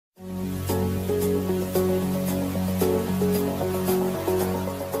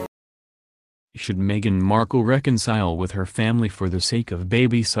Should Meghan Markle reconcile with her family for the sake of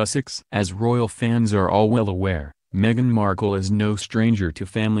baby Sussex? As royal fans are all well aware, Meghan Markle is no stranger to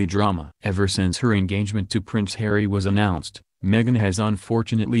family drama. Ever since her engagement to Prince Harry was announced, Meghan has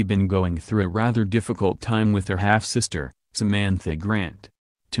unfortunately been going through a rather difficult time with her half-sister, Samantha Grant.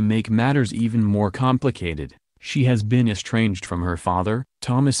 To make matters even more complicated, she has been estranged from her father,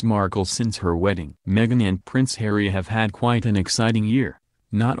 Thomas Markle, since her wedding. Meghan and Prince Harry have had quite an exciting year.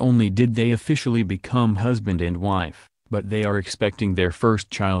 Not only did they officially become husband and wife, but they are expecting their first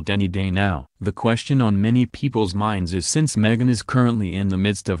child any day now. The question on many people's minds is, since Meghan is currently in the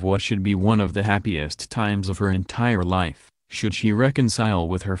midst of what should be one of the happiest times of her entire life, should she reconcile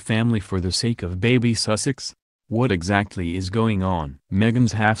with her family for the sake of baby Sussex? What exactly is going on?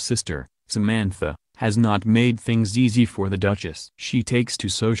 Meghan's half-sister, Samantha, has not made things easy for the Duchess. She takes to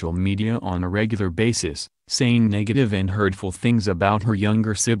social media on a regular basis, saying negative and hurtful things about her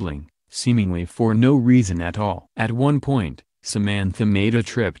younger sibling, seemingly for no reason at all. At one point, Samantha made a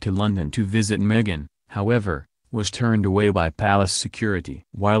trip to London to visit Meghan, however, was turned away by palace security.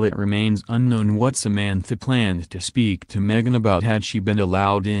 While it remains unknown what Samantha planned to speak to Meghan about had she been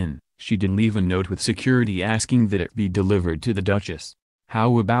allowed in, she did leave a note with security asking that it be delivered to the Duchess.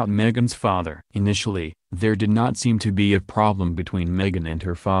 How about Meghan's father? Initially, there did not seem to be a problem between Meghan and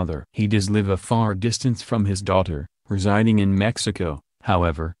her father. He does live a far distance from his daughter, residing in Mexico.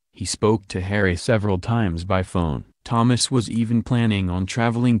 However, he spoke to Harry several times by phone. Thomas was even planning on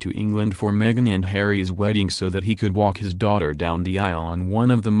traveling to England for Meghan and Harry's wedding so that he could walk his daughter down the aisle on one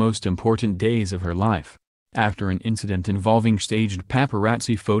of the most important days of her life. After an incident involving staged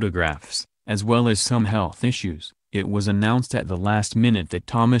paparazzi photographs, as well as some health issues, it was announced at the last minute that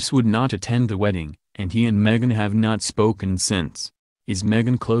Thomas would not attend the wedding, and he and Meghan have not spoken since. Is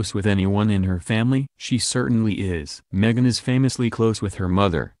Meghan close with anyone in her family? She certainly is. Meghan is famously close with her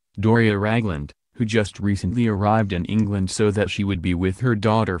mother, Doria Ragland, who just recently arrived in England so that she would be with her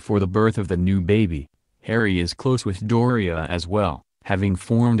daughter for the birth of the new baby. Harry is close with Doria as well, having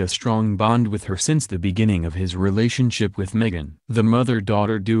formed a strong bond with her since the beginning of his relationship with Meghan. The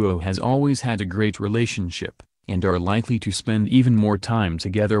mother-daughter duo has always had a great relationship, and are likely to spend even more time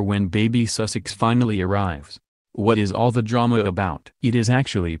together when baby Sussex finally arrives. What is all the drama about? It is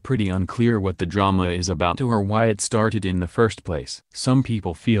actually pretty unclear what the drama is about or why it started in the first place. Some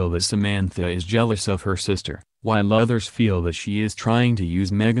people feel that Samantha is jealous of her sister, while others feel that she is trying to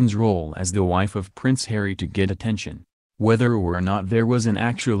use Meghan's role as the wife of Prince Harry to get attention. Whether or not there was an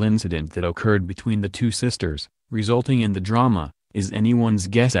actual incident that occurred between the two sisters, resulting in the drama, is anyone's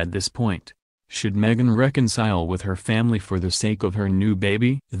guess at this point. Should Meghan reconcile with her family for the sake of her new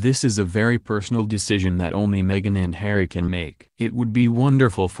baby? This is a very personal decision that only Meghan and Harry can make. It would be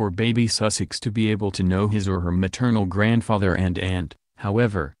wonderful for baby Sussex to be able to know his or her maternal grandfather and aunt.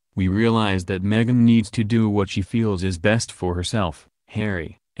 However, we realize that Meghan needs to do what she feels is best for herself,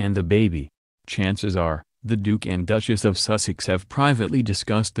 Harry, and the baby. Chances are, the Duke and Duchess of Sussex have privately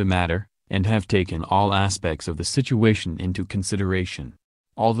discussed the matter, and have taken all aspects of the situation into consideration.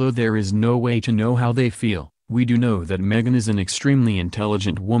 Although there is no way to know how they feel, we do know that Meghan is an extremely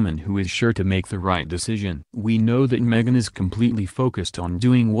intelligent woman who is sure to make the right decision. We know that Meghan is completely focused on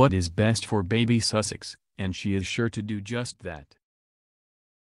doing what is best for baby Sussex, and she is sure to do just that.